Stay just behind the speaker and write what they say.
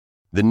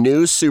The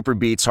new Super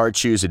Beats Heart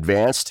Chews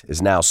Advanced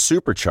is now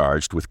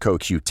supercharged with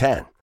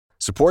CoQ10.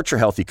 Support your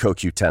healthy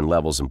CoQ10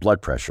 levels and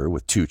blood pressure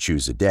with 2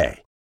 chews a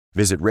day.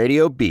 Visit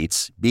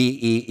RadioBeats,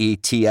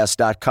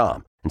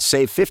 BEETS.com and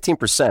save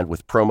 15%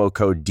 with promo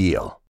code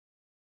DEAL.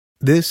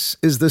 This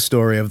is the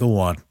story of the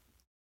one.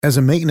 As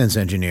a maintenance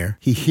engineer,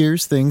 he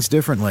hears things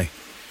differently.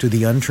 To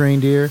the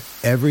untrained ear,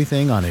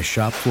 everything on his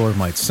shop floor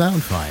might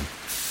sound fine,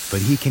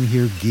 but he can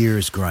hear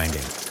gears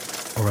grinding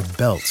or a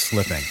belt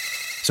slipping.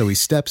 So he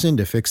steps in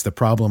to fix the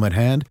problem at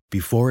hand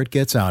before it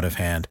gets out of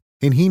hand.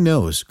 And he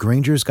knows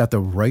Grainger's got the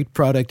right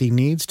product he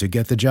needs to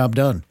get the job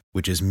done,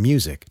 which is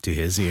music to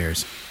his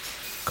ears.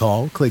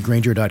 Call, click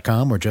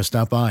Grainger.com, or just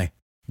stop by.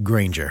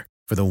 Grainger,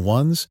 for the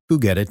ones who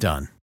get it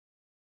done.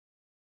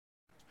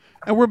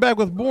 And we're back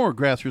with more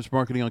Grassroots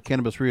Marketing on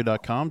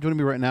CannabisRadio.com. Joining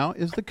me right now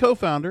is the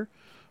co-founder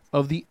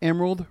of the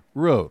Emerald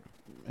Road.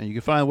 And you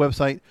can find the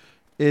website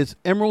is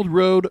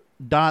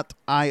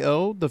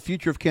emeraldroad.io, the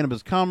future of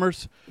cannabis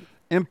commerce,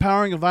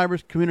 empowering a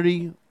vibrant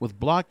community with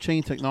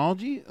blockchain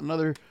technology.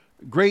 Another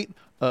great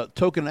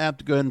token app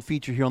to go ahead and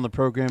feature here on the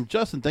program.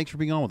 Justin, thanks for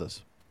being on with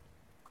us.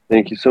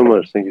 Thank you so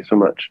much. Thank you so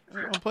much.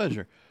 My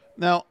pleasure.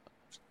 Now,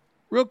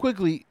 real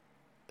quickly,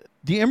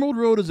 the Emerald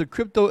Road is a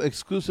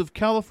crypto-exclusive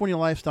California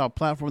lifestyle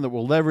platform that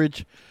will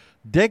leverage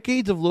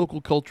decades of local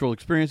cultural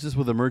experiences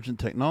with emergent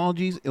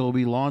technologies. It will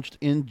be launched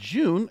in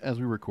June, as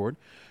we record,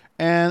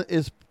 and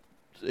is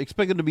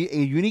expected to be a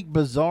unique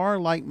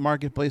bazaar-like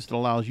marketplace that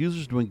allows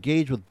users to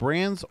engage with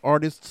brands,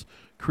 artists,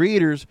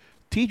 creators,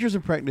 teachers,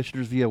 and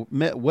practitioners via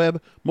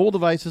web, mobile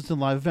devices, and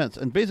live events.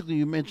 And basically,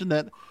 you mentioned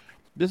that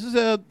this is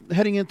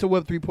heading into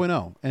Web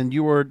 3.0, and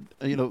you are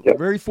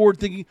very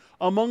forward-thinking.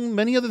 Among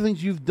many other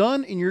things you've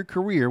done in your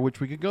career,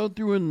 which we could go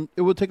through, and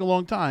it would take a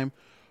long time.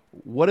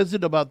 What is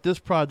it about this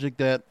project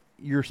that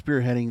you're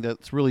spearheading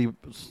that's really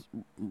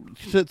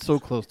sits so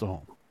close to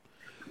home?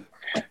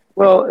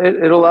 Well,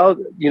 it allows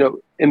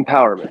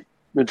empowerment,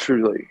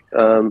 truly.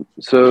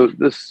 So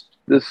this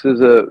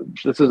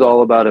is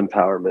all about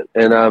empowerment,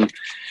 and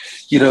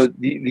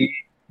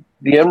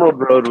the Emerald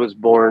Road was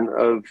born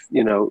of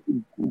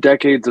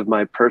decades of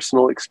my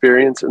personal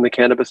experience in the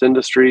cannabis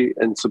industry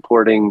and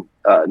supporting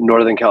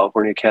Northern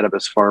California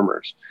cannabis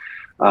farmers,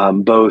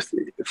 both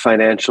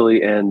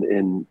financially and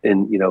in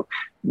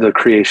the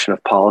creation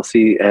of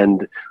policy,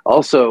 and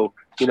also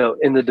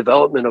in the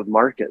development of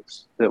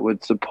markets that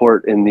would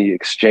support in the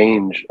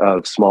exchange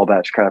of small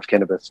batch craft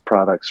cannabis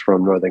products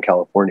from Northern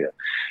California.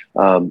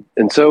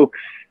 And so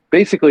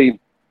basically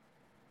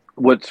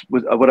what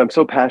I'm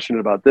so passionate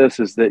about this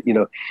is that,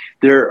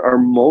 there are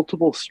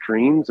multiple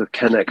streams of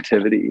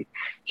connectivity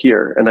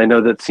here. And I know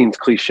that seems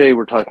cliche.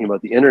 We're talking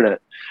about the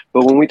internet,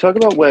 but when we talk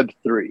about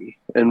Web3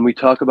 and we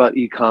talk about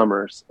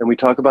e-commerce and we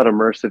talk about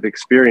immersive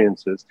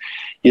experiences,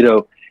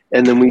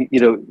 and then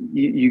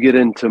you get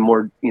into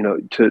more,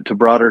 to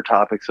broader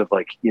topics of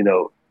or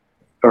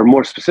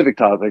more specific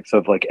topics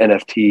of like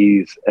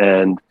NFTs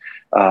and,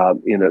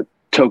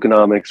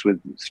 tokenomics with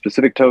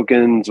specific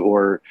tokens,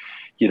 or,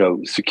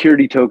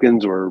 security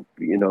tokens, or,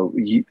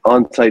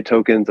 on-site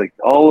tokens, like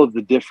all of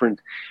the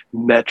different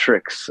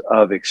metrics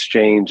of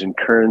exchange and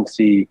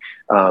currency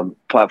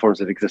platforms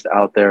that exist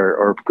out there,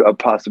 or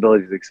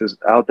possibilities that exist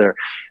out there.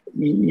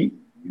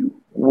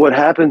 What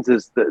happens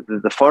is that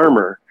the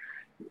farmer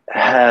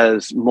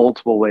has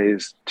multiple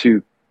ways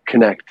to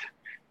connect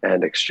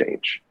and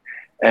exchange.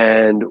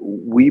 And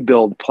we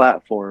build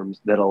platforms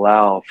that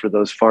allow for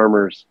those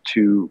farmers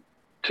to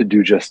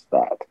do just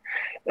that.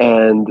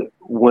 And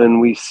when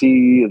we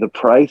see the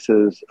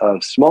prices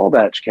of small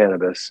batch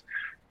cannabis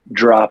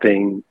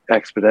dropping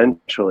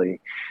exponentially,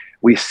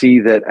 we see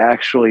that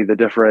actually the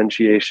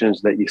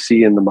differentiations that you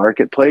see in the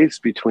marketplace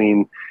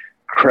between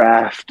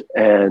craft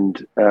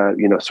and,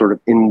 sort of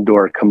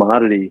indoor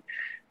commodity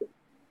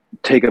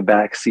take a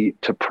backseat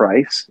to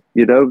price.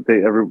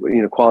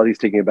 Quality is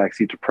taking a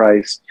backseat to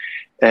price,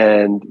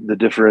 and the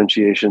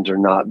differentiations are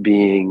not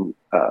being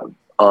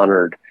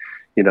honored.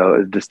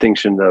 A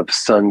distinction of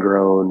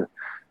sun-grown,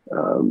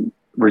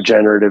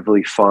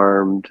 regeneratively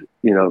farmed,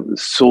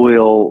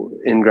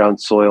 in-ground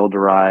soil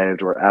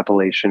derived, or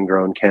Appalachian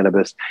grown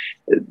cannabis.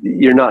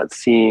 You're not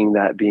seeing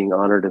that being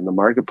honored in the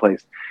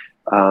marketplace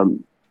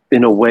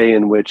in a way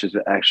in which is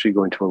actually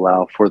going to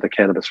allow for the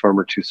cannabis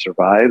farmer to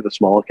survive, the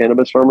small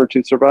cannabis farmer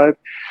to survive.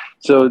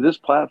 So this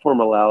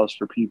platform allows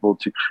for people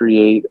to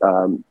create,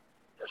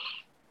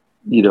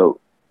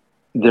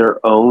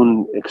 their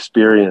own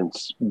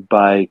experience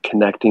by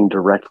connecting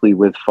directly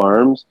with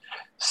farms,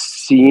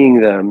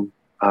 seeing them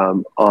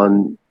on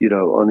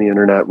the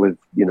internet with,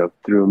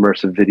 through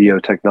immersive video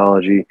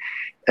technology,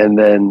 and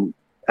then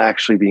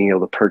actually being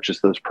able to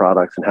purchase those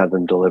products and have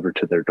them delivered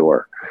to their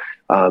door.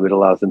 It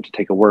allows them to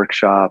take a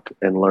workshop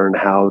and learn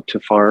how to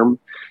farm.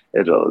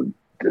 It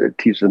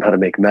teaches them how to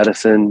make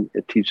medicine.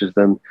 It teaches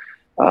them,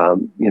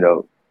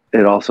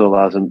 it also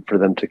allows them for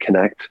them to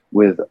connect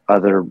with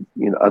other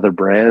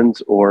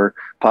brands, or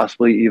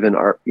possibly even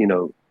a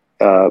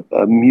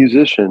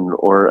musician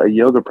or a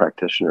yoga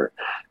practitioner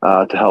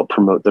to help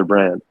promote their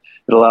brand.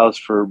 It allows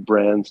for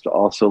brands to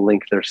also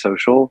link their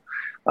social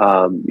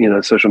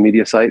social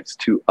media sites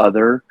to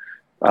other,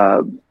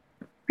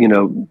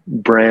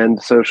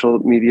 brand social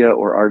media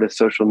or artist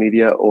social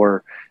media,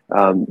 or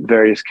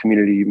various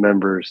community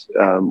members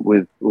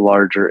with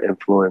larger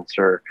influence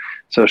or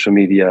social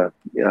media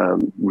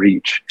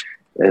reach,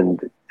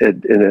 and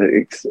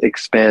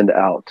expand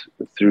out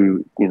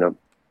through the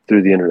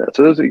internet.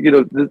 So those,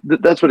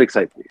 that's what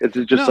excites me. It's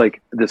just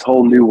like this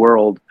whole new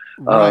world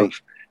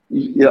of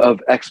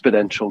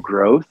exponential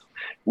growth,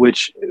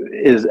 which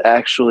is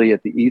actually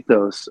at the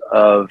ethos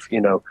of,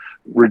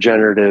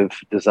 regenerative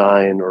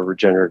design or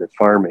regenerative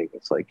farming.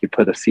 It's like you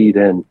put a seed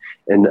in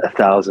and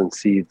 1,000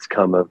 seeds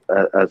come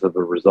as of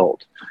a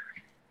result.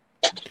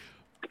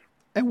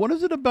 And what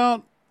is it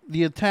about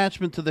the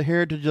attachment to the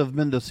heritage of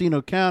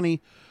Mendocino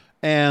County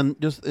and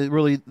just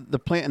really the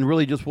plant and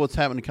really just what's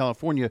happened in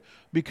California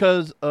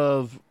because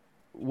of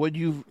what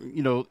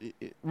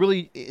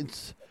really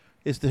it's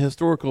the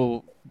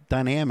historical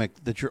dynamic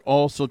that you're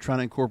also trying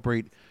to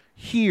incorporate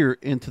here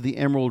into the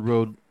Emerald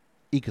Road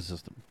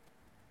ecosystem?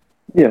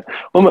 Yeah.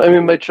 Well, I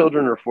mean, my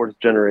children are fourth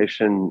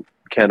generation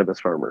cannabis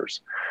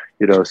farmers,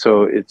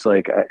 so it's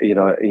like,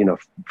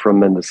 from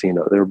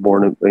Mendocino, they were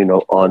born,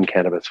 on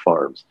cannabis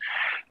farms.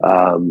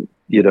 I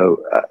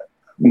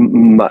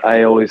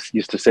always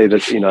used to say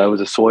that, I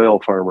was a soil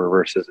farmer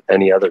versus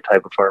any other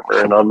type of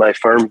farmer. And on my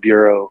Farm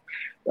Bureau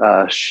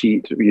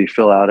sheet you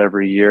fill out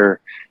every year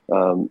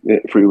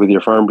with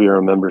your Farm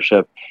Bureau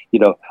membership,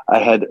 I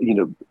had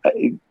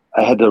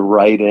to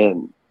write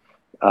in,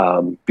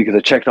 because I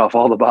checked off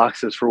all the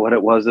boxes for what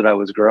it was that I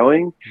was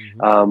growing,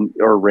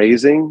 or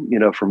raising,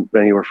 from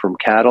anywhere from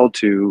cattle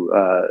to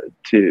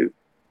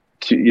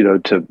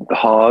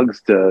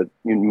hogs, to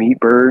meat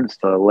birds,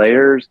 to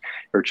layers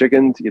or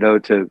chickens,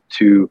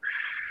 to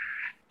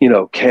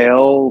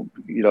kale,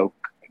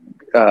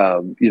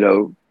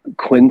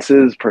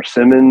 quinces,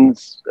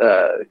 persimmons,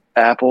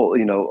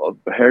 apple,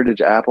 heritage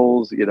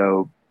apples,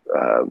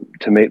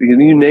 tomato,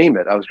 you name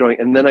it. I was growing,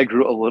 and then I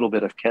grew a little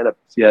bit of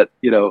cannabis. Yet,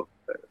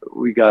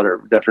 we got our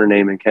definite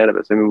name in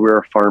cannabis. I mean, we're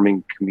a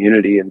farming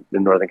community in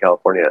Northern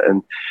California,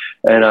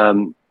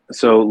 and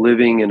so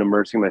living and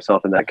immersing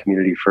myself in that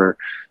community for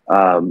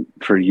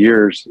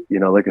years,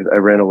 like I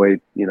ran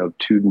away, to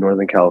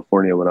Northern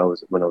California when I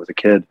was a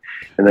kid,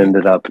 and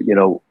ended up,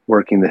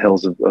 working the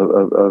hills of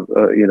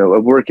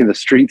working the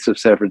streets of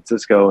San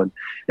Francisco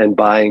and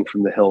buying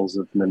from the hills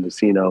of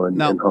Mendocino and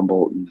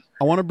Humboldt.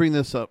 I want to bring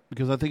this up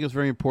because I think it's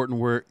very important.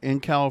 We're in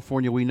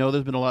California. We know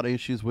there's been a lot of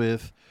issues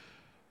with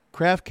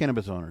craft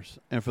cannabis owners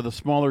and for the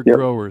smaller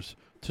growers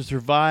to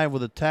survive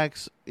with the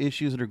tax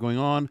issues that are going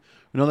on.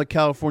 We know that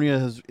California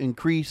has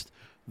increased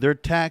their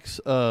tax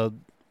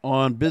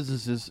on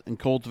businesses and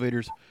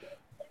cultivators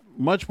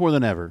much more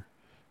than ever.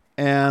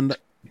 And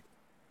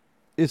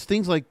it's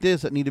things like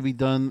this that need to be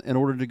done in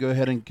order to go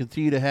ahead and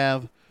continue to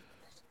have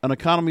an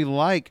economy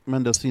like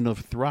Mendocino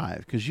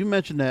thrive. Because you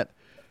mentioned that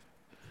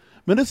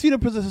Mendocino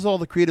possesses all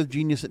the creative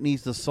genius it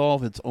needs to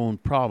solve its own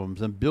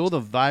problems and build a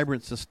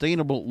vibrant,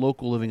 sustainable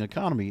local living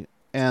economy.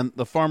 And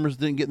the farmers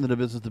didn't get into the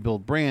business to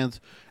build brands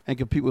and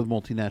compete with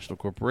multinational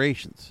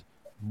corporations.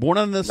 Born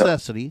out of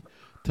necessity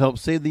to help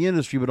save the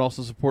industry, but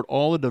also support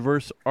all the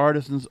diverse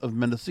artisans of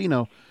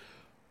Mendocino.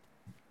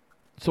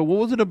 So what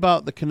was it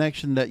about the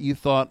connection that you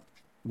thought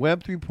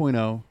Web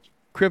 3.0,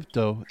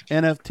 crypto,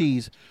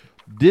 NFTs,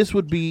 this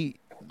would be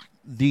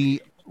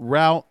the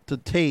route to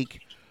take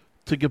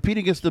to compete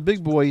against the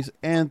big boys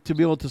and to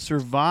be able to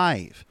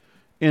survive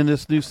in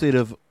this new state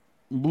of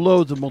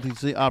loads of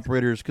multi-state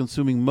operators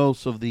consuming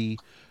most of the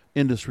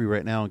industry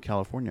right now in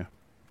California?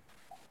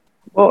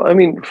 Well, I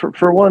mean,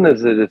 for one,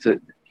 is that it's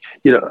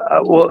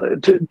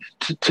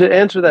to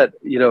answer that,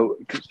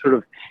 sort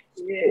of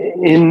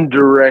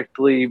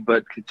indirectly,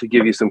 but to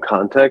give you some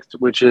context,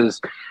 which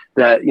is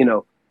that,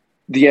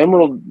 the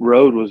Emerald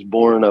Road was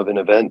born of an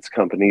events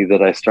company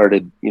that I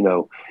started,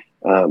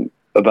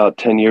 about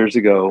 10 years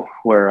ago,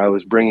 where I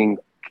was bringing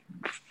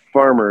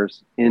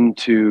farmers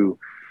into,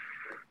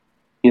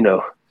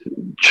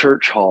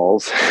 church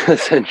halls,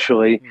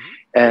 essentially,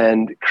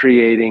 and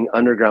creating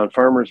underground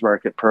farmers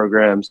market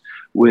programs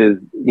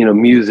with,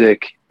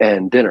 music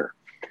and dinner.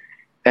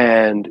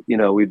 And,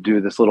 we'd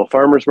do this little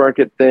farmers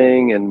market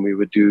thing, and we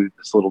would do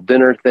this little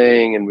dinner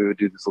thing, and we would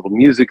do this little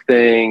music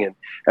thing, and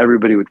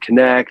everybody would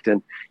connect.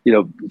 And,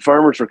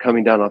 farmers were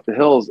coming down off the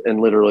hills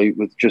and literally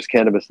with just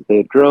cannabis that they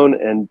had grown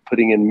and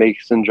putting in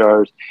mason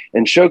jars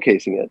and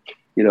showcasing it.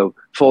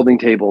 Folding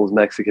tables,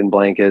 Mexican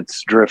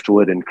blankets,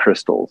 driftwood, and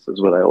crystals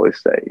is what I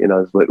always say,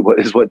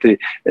 is what the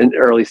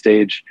early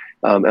stage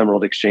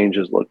emerald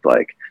exchanges looked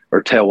like,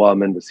 or Tewa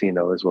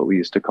Mendocino is what we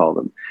used to call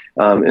them.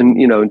 And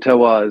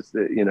Tewa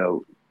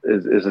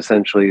is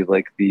essentially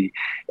like the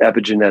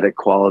epigenetic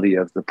quality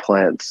of the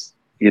plant's,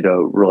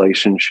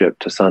 relationship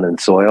to sun and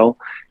soil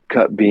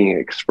being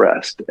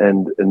expressed,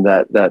 and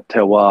that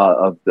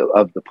Tewa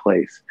of the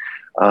place,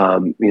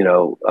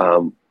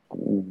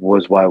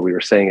 was why we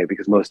were saying it,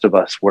 because most of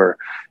us were,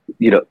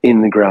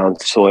 in the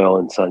ground soil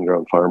and sun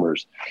grown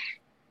farmers.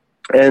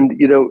 And,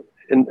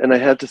 and I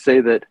have to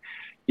say that,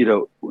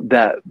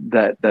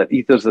 that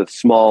ethos, that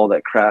small,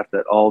 that craft,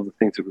 that all the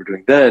things that we're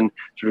doing then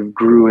sort of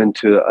grew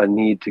into a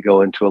need to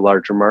go into a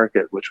larger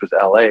market, which was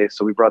LA.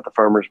 So we brought the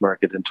farmers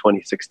market in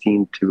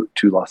 2016 to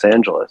Los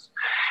Angeles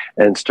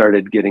and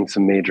started getting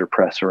some major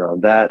press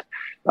around that.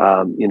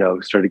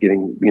 Started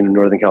getting,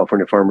 Northern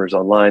California farmers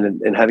online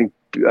and having,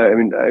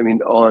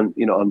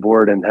 on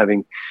board and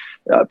having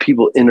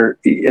people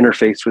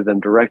interface with them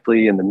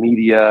directly in the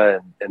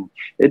media. And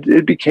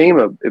it became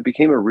a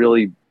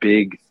really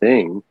big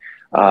thing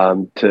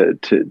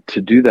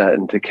to do that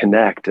and to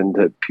connect and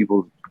to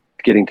people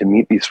getting to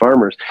meet these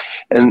farmers.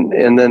 And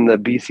then the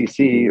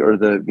BCC, or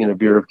the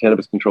Bureau of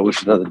Cannabis Control, which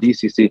is now the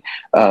DCC,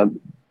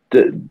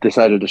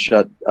 decided to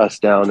shut us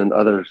down and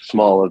other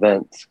small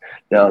events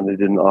down. They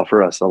didn't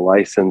offer us a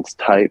license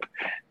type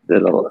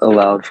that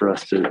allowed for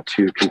us to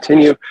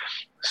continue.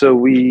 So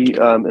we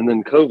and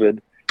then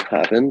COVID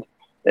happened,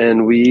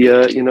 and we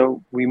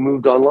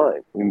moved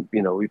online. We're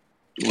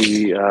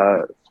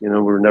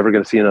never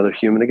going to see another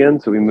human again,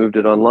 so we moved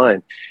it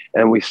online,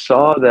 and we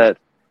saw that.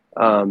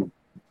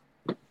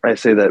 I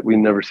say that we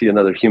never see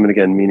another human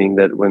again, meaning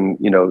that when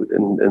in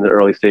the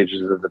early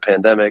stages of the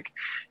pandemic,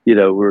 we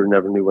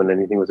never knew when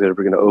anything was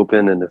ever going to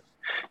open, and if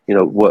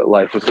what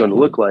life was going to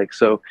look like.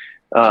 So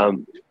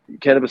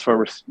cannabis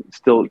farmers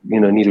still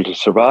needed to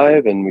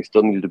survive, and we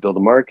still needed to build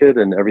a market,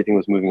 and everything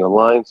was moving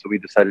online. So we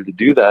decided to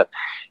do that,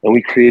 and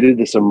we created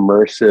this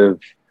immersive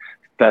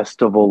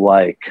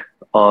festival-like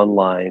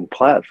online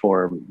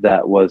platform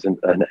that was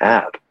an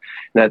app.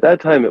 And at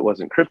that time, it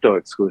wasn't crypto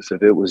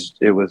exclusive. It was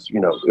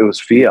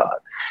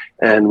fiat.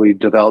 And we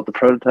developed the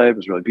prototype. It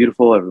was really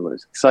beautiful. Everyone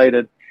was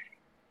excited.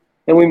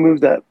 And we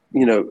moved that,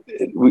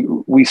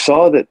 we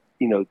saw that,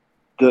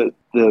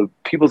 the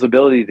people's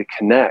ability to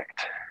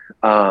connect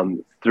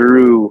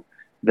through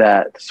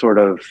that sort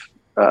of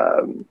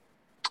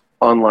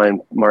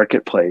online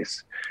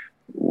marketplace,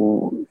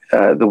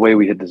 the way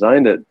we had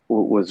designed it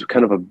was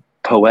kind of a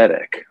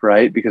poetic,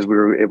 right? Because we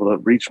were able to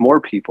reach more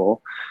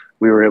people.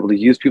 We were able to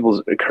use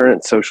people's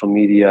current social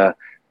media,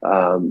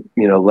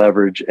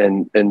 leverage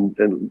and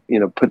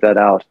put that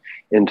out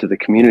into the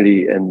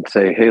community and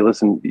say, hey,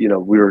 listen, we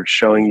were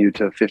showing you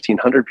to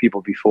 1,500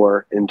 people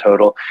before in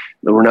total.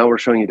 We're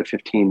showing you to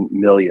 15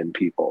 million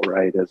people,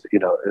 right? As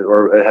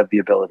or have the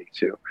ability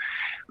to.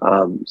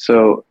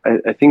 So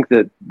I think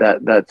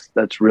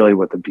that's really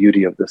what the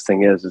beauty of this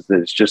thing is that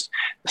it's just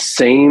the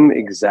same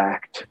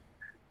exact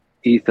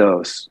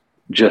ethos,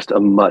 just a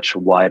much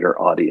wider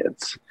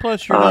audience.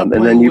 Plus, you're not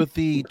playing with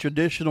the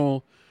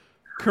traditional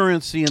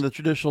currency and the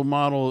traditional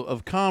model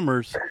of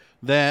commerce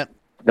that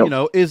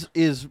is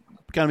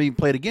kind of being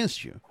played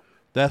against you.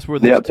 That's where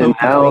the tokens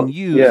are being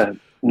used. Yeah,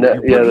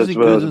 you're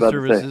purchasing goods and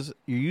services.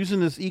 You're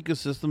using this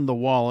ecosystem, the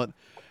wallet,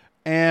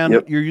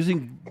 and you're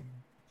using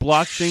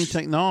blockchain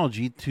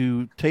technology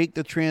to take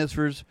the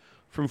transfers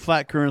from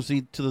flat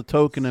currency to the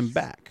token and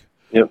back.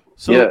 Yep.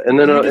 So and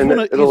then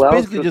it allows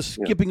basically just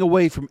skipping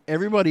away from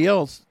everybody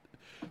else,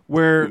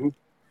 where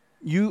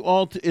you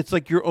all it's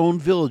like your own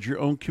village, your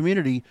own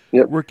community,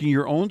 working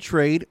your own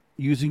trade,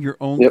 using your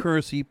own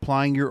currency,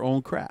 applying your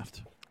own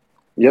craft.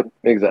 Yep,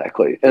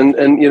 exactly. And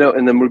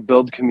then we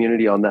build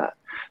community on that.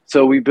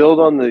 So we build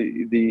on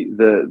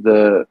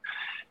the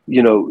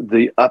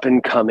up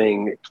and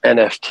coming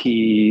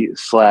NFT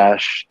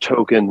 /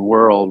 token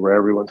world where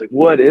everyone's like,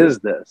 what is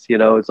this?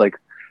 It's like,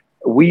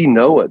 we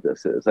know what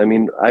this is. I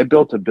mean, I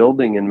built a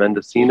building in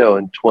Mendocino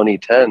in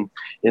 2010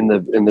 in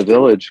the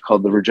village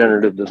called the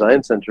Regenerative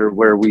Design Center,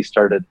 where we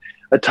started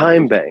a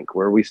time bank,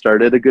 where we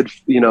started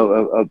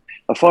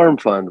a farm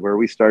fund, where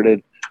we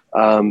started,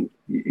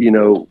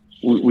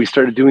 we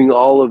started doing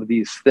all of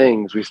these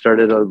things. We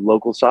started a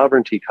local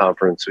sovereignty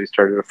conference. We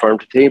started a farm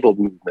to table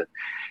movement,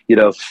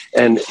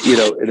 and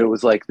it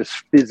was like this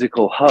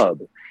physical hub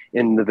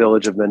in the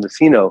village of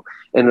Mendocino.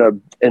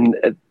 And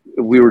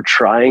we were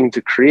trying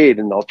to create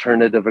an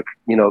alternative,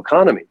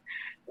 economy,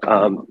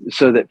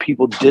 so that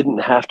people didn't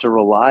have to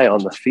rely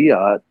on the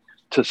fiat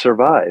to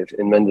survive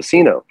in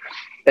Mendocino.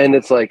 And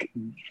it's like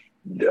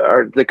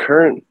the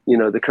current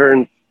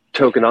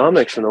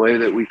tokenomics and the way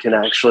that we can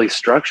actually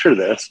structure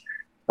this,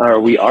 or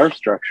we are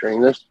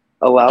structuring this,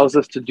 allows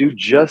us to do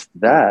just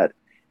that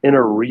in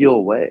a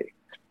real way.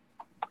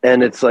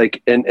 And it's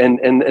like, and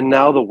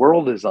now the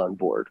world is on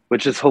board,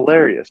 which is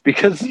hilarious,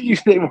 because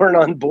they weren't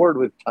on board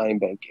with time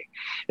banking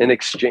and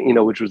exchange,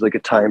 which was like a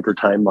time for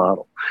time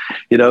model.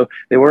 They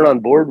weren't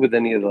on board with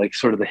any of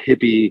sort of the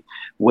hippie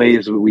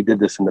ways that we did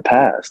this in the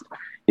past,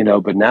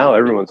 but now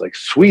everyone's like,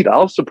 sweet,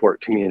 I'll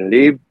support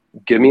community.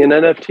 Give me an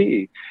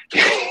NFT,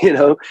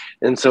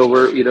 and so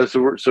we're,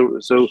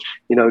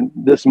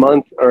 this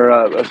month,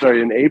 or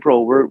in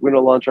April, we're going to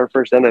launch our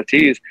first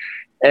NFTs,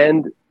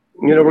 and,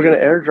 we're going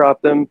to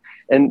airdrop them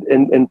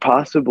and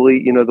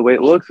possibly, the way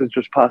it looks is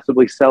just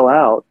possibly sell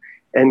out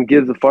and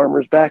give the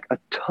farmers back a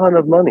ton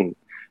of money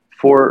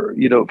for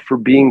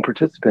being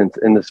participants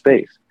in the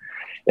space.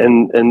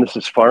 And this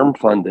is farm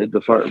funded.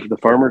 The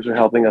farmers are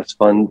helping us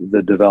fund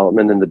the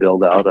development and the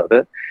build out of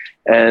it.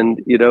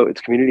 And, it's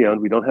community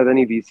owned. We don't have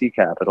any VC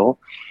capital.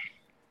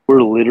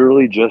 we're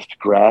literally just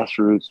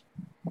grassroots,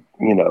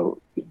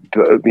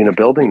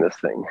 building this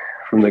thing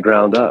from the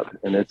ground up,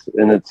 and it's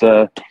and it's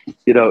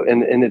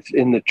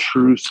in the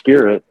true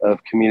spirit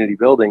of community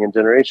building and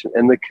generation,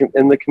 and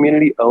the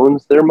community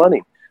owns their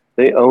money.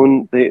 They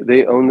own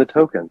the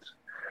tokens.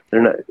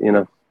 They're not,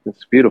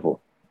 it's beautiful.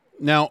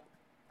 Now,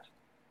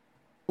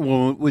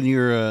 when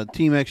your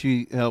team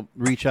actually helped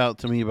reach out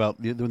to me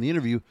about doing the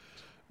interview,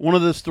 one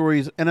of the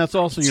stories, and that's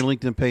also your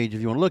LinkedIn page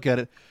if you want to look at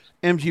it,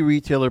 MG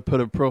Retailer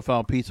put a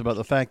profile piece about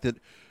the fact that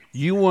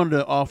you wanted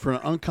to offer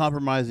an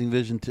uncompromising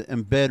vision to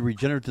embed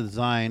regenerative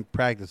design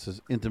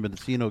practices into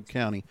Mendocino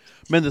County,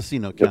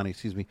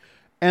 excuse me.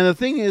 And the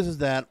thing is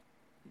that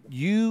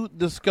you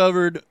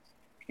discovered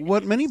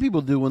what many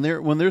people do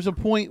when there's a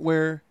point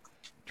where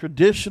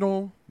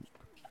traditional,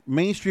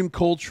 mainstream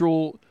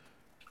cultural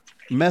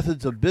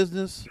methods of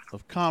business,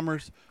 of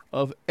commerce,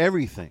 of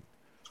everything,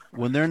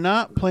 when they're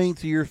not playing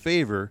to your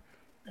favor,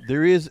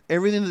 there is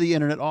everything that the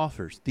internet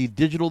offers, the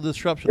digital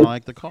disruption, I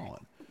like to call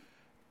it.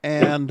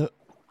 And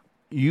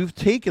you've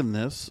taken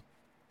this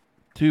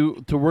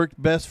to work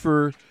best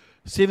for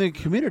saving a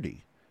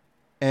community.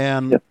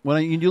 And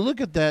when you look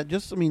at that,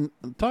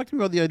 talk to me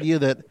about the idea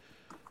that,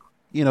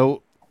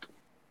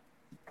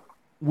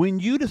 when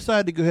you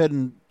decide to go ahead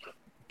and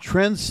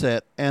trend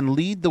set and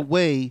lead the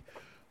way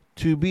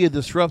to be a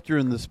disruptor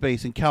in the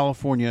space in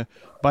California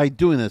by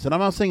doing this, and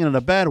I'm not saying it in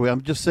a bad way,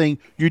 I'm just saying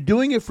you're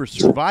doing it for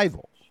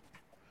survival.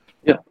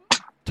 Yeah.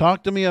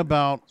 Talk to me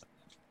about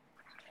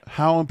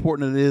how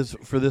important it is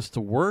for this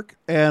to work,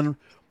 and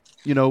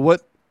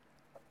what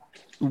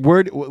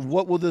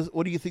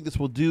do you think this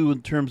will do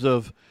in terms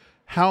of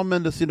how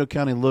Mendocino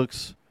County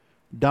looks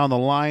down the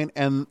line,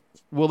 and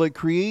will it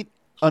create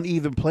an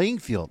even playing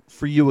field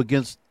for you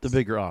against the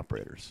bigger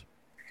operators?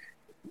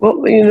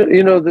 Well,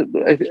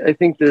 I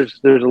think there's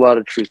a lot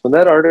of truth. When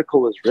that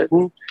article was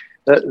written,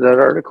 that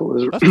article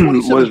was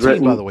 2017, was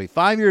written, by the way,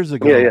 5 years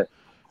ago.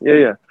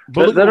 Yeah.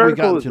 That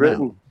article was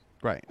written. Now.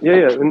 Right.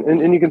 Yeah.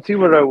 And you can see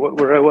where I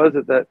was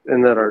in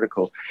that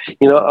article.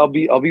 I'll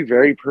be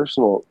very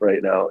personal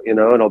right now, and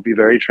I'll be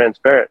very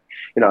transparent.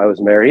 I was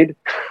married.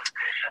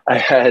 I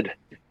had,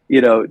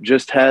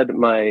 just had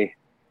my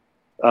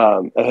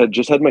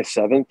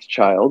seventh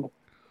child.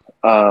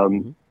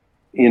 Autumn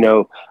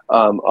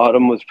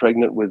was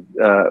pregnant with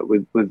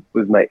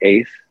my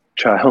eighth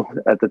child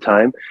at the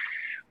time.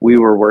 We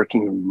were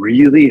working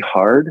really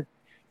hard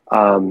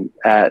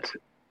at,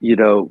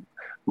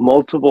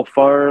 multiple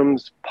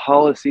farms,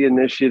 policy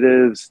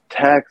initiatives,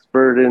 tax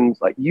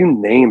burdens, like you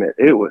name it.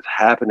 It was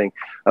happening.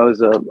 I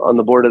was on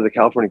the board of the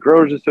California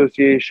Growers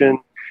Association.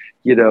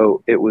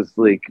 It was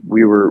like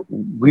we were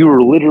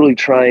literally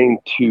trying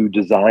to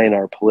design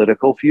our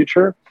political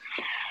future,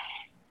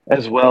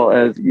 as well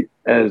as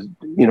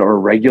our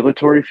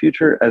regulatory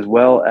future, as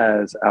well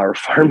as our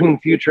farming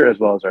future, as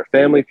well as our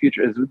family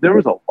future. There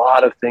was a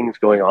lot of things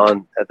going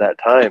on at that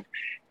time.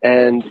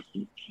 And,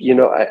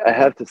 I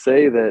have to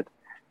say that,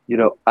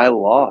 I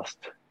lost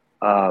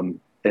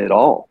it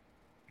all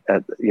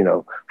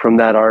from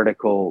that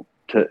article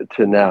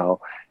to now,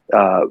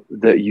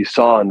 that you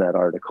saw in that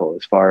article,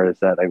 as far as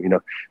that,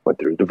 went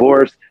through a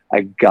divorce.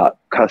 I got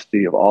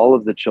custody of all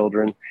of the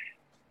children.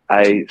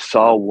 I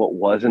saw what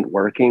wasn't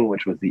working,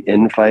 which was the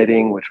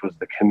infighting, which was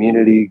the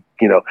community,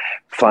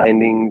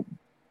 finding,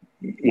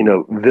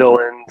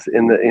 villains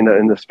in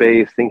the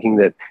space, thinking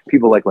that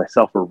people like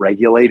myself were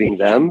regulating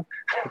them,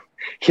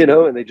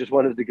 and they just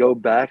wanted to go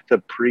back to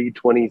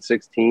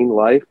pre-2016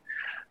 life.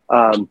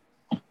 The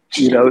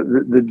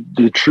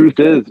truth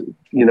is,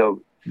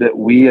 that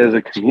we as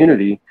a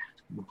community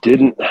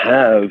didn't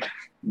have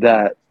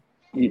that,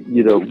 we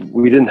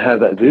didn't have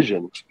that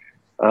vision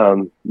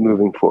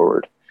moving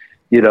forward.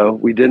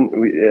 We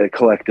didn't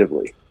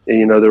collectively.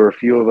 There were a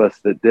few of us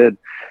that did,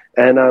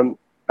 and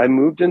I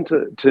moved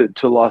into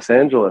Los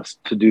Angeles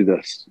to do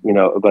this.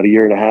 About a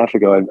year and a half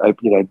ago, I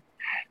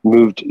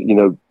moved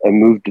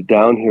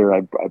down here.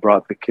 I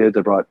brought the kids.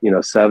 I brought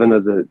 7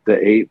 of the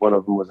 8. One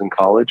of them was in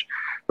college,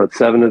 but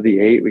 7 of the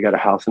 8. We got a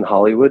house in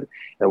Hollywood,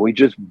 and we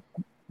just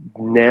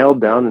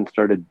nailed down and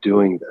started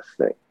doing this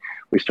thing.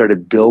 We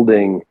started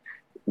building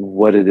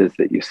what it is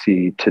that you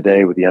see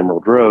today with the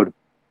Emerald Road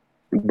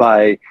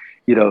by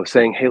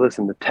saying, hey,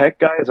 listen, the tech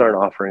guys aren't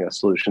offering us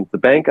solutions. The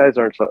bank guys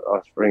aren't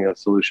offering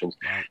us solutions.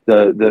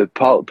 The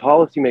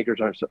policymakers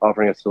aren't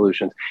offering us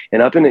solutions.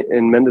 And up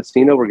in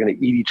Mendocino, we're going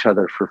to eat each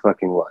other for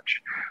fucking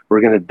lunch.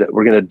 We're going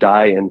to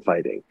die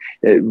infighting.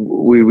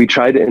 We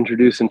tried to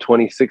introduce in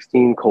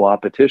 2016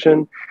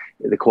 co-opetition.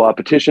 The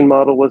co-opetition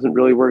model wasn't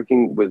really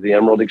working with the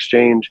Emerald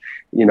Exchange.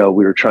 We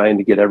were trying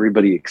to get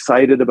everybody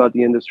excited about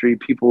the industry.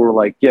 People were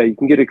like, yeah, you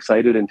can get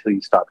excited until you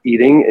stop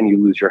eating and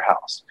you lose your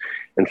house.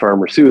 And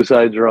farmer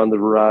suicides are on the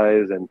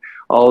rise and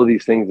all of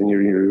these things. And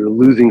you're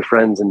losing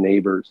friends and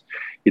neighbors.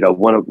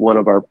 One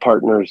of our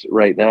partners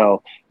right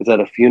now is at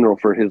a funeral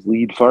for his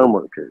lead farm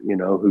worker,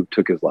 who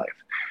took his life.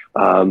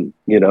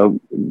 The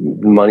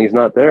money's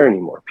not there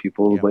anymore.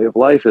 People's way of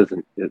life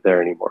isn't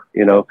there anymore.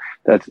 And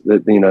that's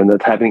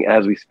happening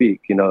as we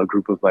speak. A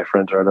group of my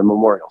friends are at a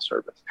memorial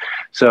service.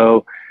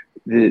 So,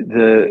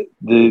 there's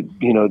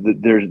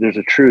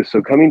a truth.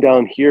 So coming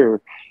down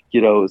here,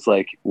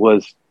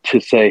 was to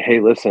say, hey,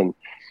 listen,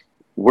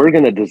 we're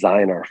going to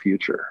design our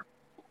future,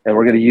 and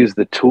we're going to use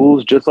the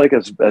tools, just like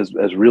as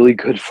really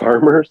good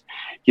farmers,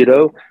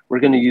 we're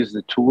going to use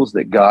the tools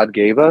that God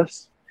gave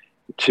us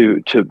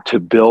to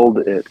build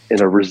it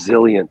in a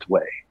resilient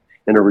way,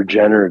 in a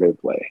regenerative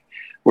way.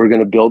 We're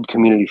going to build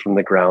community from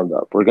the ground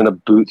up. We're going to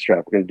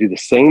bootstrap. We're going to do the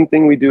same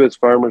thing we do as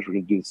farmers. We're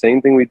going to do the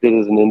same thing we did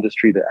as an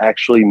industry to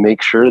actually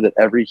make sure that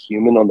every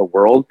human in the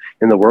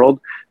world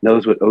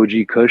knows what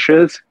OG Kush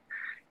is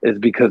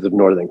because of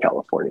Northern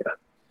California.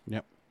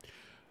 Yep.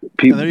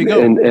 And there you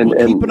go.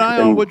 Keep an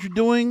eye on what you're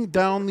doing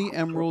down the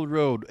Emerald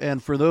Road.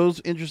 And for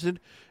those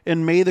interested,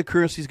 in May, the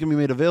currency is going to be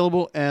made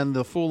available, and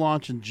the full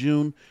launch in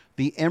June,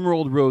 the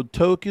Emerald Road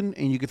token.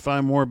 And you can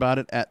find more about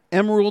it at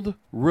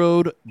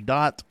emeraldroad.io.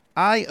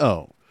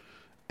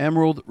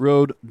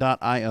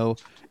 Emeraldroad.io.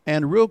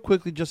 And real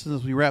quickly, just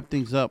as we wrap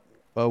things up,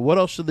 what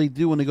else should they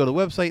do when they go to the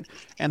website?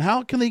 And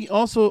how can they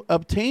also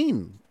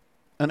obtain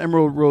an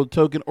Emerald Road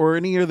token or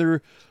any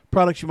other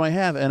products you might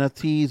have,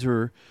 NFTs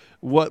or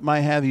what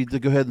might have you, to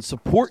go ahead and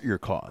support your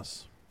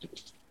cause?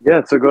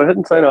 Yeah, so go ahead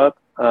and sign up.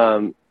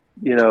 On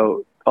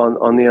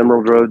the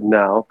Emerald Road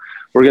now.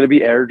 We're going to be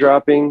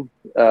airdropping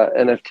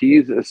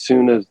NFTs as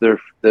soon as the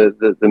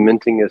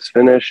minting is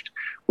finished.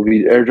 We'll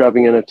be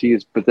airdropping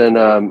NFTs, but then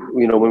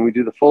when we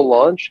do the full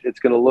launch, it's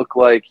going to look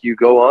like you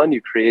go on,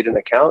 you create an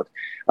account.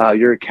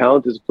 Your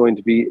account is going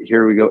to be,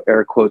 here we go,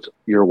 air quotes,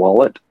 your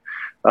wallet.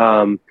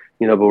 But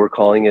we're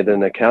calling it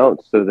an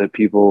account so that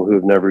people who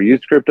have never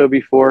used crypto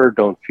before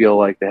don't feel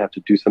like they have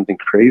to do something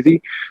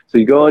crazy. So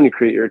you go on, you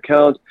create your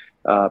account,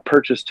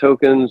 purchase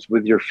tokens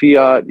with your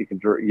fiat. You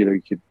could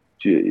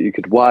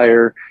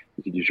wire,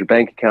 you could use your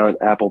bank account,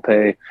 Apple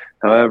Pay.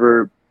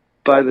 However,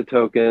 buy the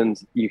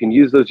tokens. You can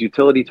use those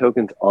utility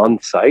tokens on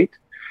site,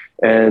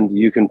 and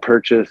you can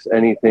purchase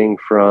anything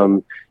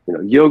from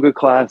yoga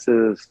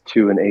classes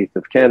to an eighth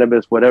of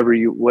cannabis, whatever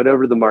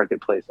the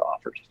marketplace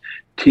offers.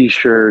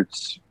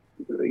 T-shirts.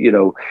 We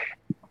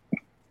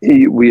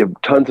have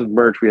tons of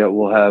merch.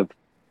 We'll have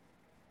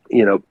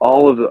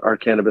all of our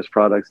cannabis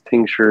products,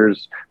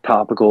 tinctures,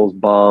 topicals,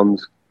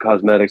 balms,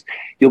 cosmetics.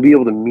 You'll be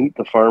able to meet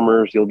the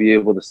farmers. You'll be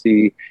able to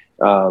see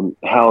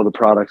how the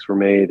products were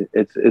made.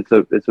 It's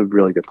a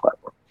really good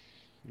platform.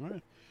 All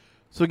right.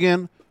 So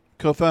again,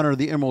 co-founder of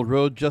the Emerald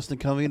Road, Justin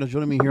Calvino,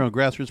 joining me here on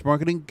Grassroots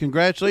Marketing.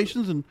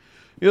 Congratulations, and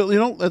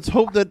let's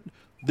hope that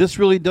this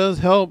really does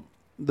help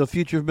the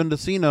future of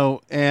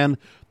Mendocino, and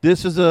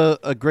this is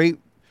a great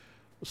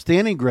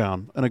standing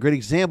ground and a great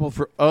example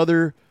for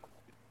other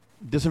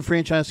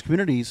disenfranchised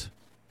communities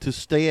to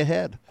stay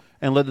ahead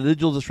and let the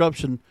digital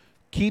disruption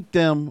keep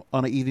them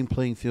on an even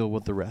playing field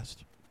with the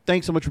rest.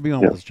 Thanks so much for being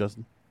on with us,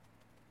 Justin.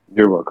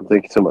 You're welcome.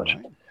 Thank you so much.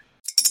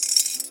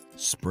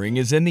 Spring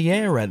is in the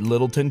air at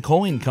Littleton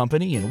Coin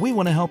Company, and we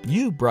want to help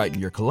you brighten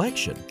your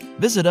collection.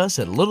 Visit us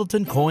at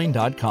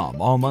littletoncoin.com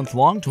all month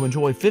long to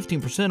enjoy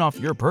 15% off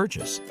your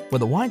purchase.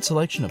 With a wide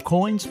selection of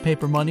coins,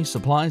 paper money,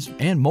 supplies,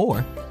 and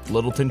more,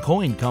 Littleton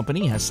Coin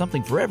Company has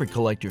something for every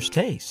collector's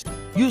taste.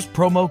 Use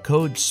promo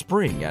code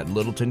SPRING at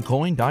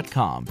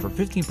littletoncoin.com for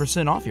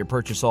 15% off your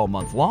purchase all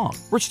month long.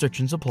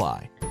 Restrictions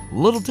apply.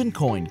 Littleton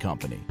Coin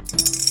Company.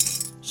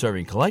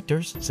 Serving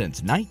collectors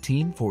since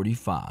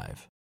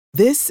 1945.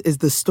 This is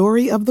the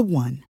story of the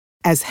one.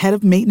 As head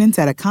of maintenance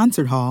at a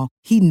concert hall,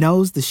 he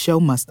knows the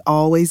show must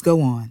always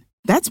go on.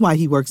 That's why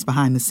he works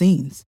behind the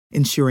scenes,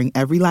 ensuring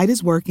every light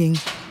is working,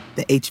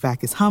 the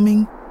HVAC is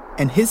humming,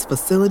 and his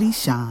facility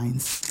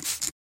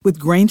shines. With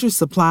Grainger's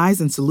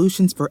supplies and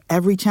solutions for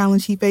every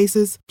challenge he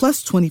faces,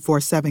 plus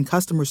 24/7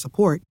 customer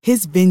support,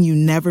 his venue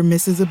never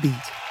misses a beat.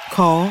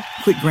 Call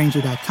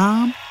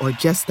quickgrainger.com or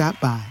just stop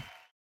by.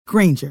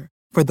 Grainger,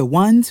 for the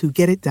ones who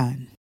get it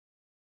done.